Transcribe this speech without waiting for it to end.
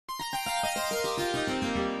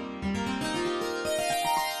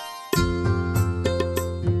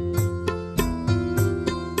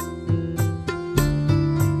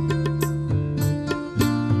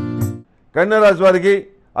కన్యా రాశి వారికి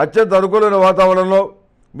అత్యంత అనుకూలమైన వాతావరణంలో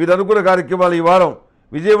మీరు అనుకున్న కార్యక్రమాలు ఈ వారం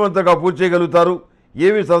విజయవంతంగా పూర్తి చేయగలుగుతారు.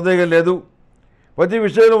 ఏమీ సందేహం లేదు. ప్రతి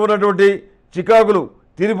విషయంలో ఉన్నటువంటి చికాకులు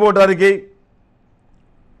తీరిపోవడానికి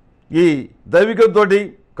ఈ దైవికంతో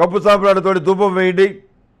కప్పు సాంబ్రాణితో ధూపం వేయండి.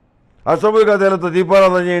 అష్టములుగా తేలతో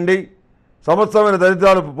దీపారాధన చేయండి. సమస్తమైన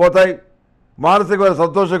దరిద్రాలు పోతాయి. మానసికమైన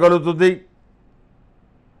సంతోషం కలుగుతుంది.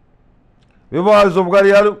 వివాహాలు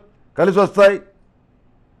శుభకార్యాలు కలిసి వస్తాయి.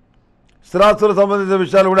 స్థిరాస్తులకు సంబంధించిన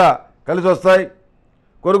విషయాలు కూడా కలిసి వస్తాయి.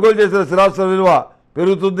 కొనుగోలు చేసిన స్థిరాస్తుల విలువ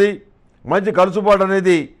పెరుగుతుంది. మంచి కలుసుబాటు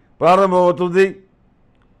అనేది ప్రారంభమవుతుంది.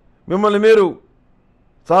 మిమ్మల్ని మీరు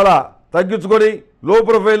చాలా తగ్గించుకొని లో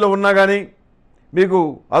ప్రొఫైల్లో ఉన్నా కానీ మీకు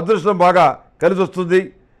అదృష్టం బాగా కలిసి వస్తుంది.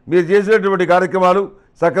 మీరు చేసినటువంటి కార్యక్రమాలు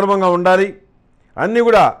సక్రమంగా ఉండాలి. అన్నీ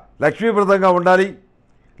కూడా లక్ష్మీప్రదంగా ఉండాలి.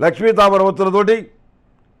 లక్ష్మీ తామర ఒత్తులతోటి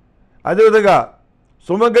అదేవిధంగా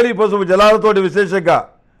సుమంగళి పసుపు జలాలతోటి విశేషంగా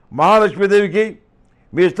మహాలక్ష్మీదేవికి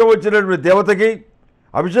మీ ఇష్టం వచ్చినటువంటి దేవతకి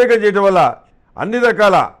అభిషేకం చేయడం వల్ల అన్ని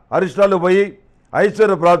రకాల అరిష్టాలు పోయి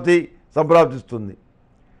ఐశ్వర్య ప్రాప్తి సంప్రాప్తిస్తుంది.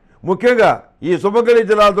 ముఖ్యంగా ఈ సుమంగళి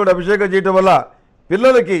జలాలతో అభిషేకం చేయడం వల్ల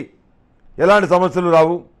పిల్లలకి ఎలాంటి సమస్యలు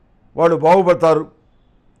రావు. వాళ్ళు బాగుపడతారు.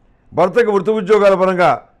 భర్తకు వృత్తి ఉద్యోగాల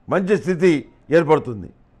పరంగా మంచి స్థితి ఏర్పడుతుంది.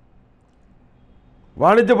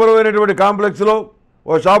 వాణిజ్యపరమైనటువంటి కాంప్లెక్స్లో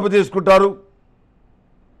ఓ షాపు తీసుకుంటారు.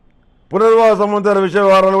 పునర్వివాహ సంబంధాల విషయ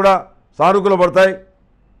వ్యవహారాలు కూడా సానుకూల పడతాయి.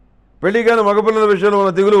 పెళ్లిగాని మగపిల్లల విషయంలో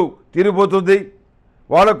ఉన్న దిగులు తీరిపోతుంది.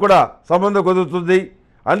 వాళ్ళకు కూడా సంబంధం కుదురుతుంది.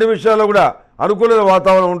 అన్ని విషయాల్లో కూడా అనుకూలమైన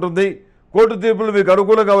వాతావరణం ఉంటుంది. కోర్టు తీర్పులు మీకు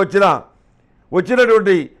అనుకూలంగా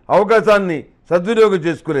వచ్చినటువంటి అవకాశాన్ని సద్వినియోగం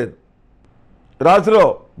చేసుకోలేరు. రాశిలో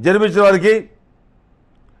జన్మించిన వారికి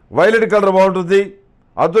వైలెట్ కలర్ బాగుంటుంది.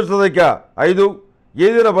 అదృష్ట సంఖ్య 5.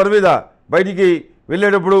 ఏదైనా పని మీద బయటికి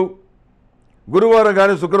వెళ్ళేటప్పుడు గురువారం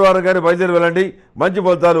కానీ శుక్రవారం కానీ బయలుదేరి వెళ్ళండి. మంచి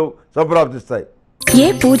ఫలితాలు సంప్రాప్తిస్తాయి. ఏ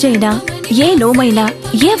పూజైనా, ఏ నోమైనా,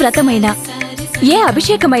 ఏ వ్రతమైనా, ఏ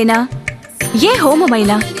అభిషేకమైనా, ఏ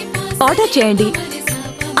హోమమైనా ఆర్డర్ చేయండి.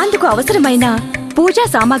 అందుకు అవసరమైన పూజా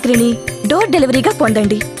సామాగ్రిని డోర్ డెలివరీగా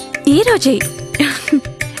పొందండి. ఈ రోజే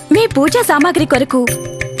మీ పూజా సామాగ్రి కొరకు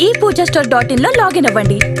ఈ పూజా స్టోర్.in లో లాగిన్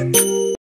అవ్వండి.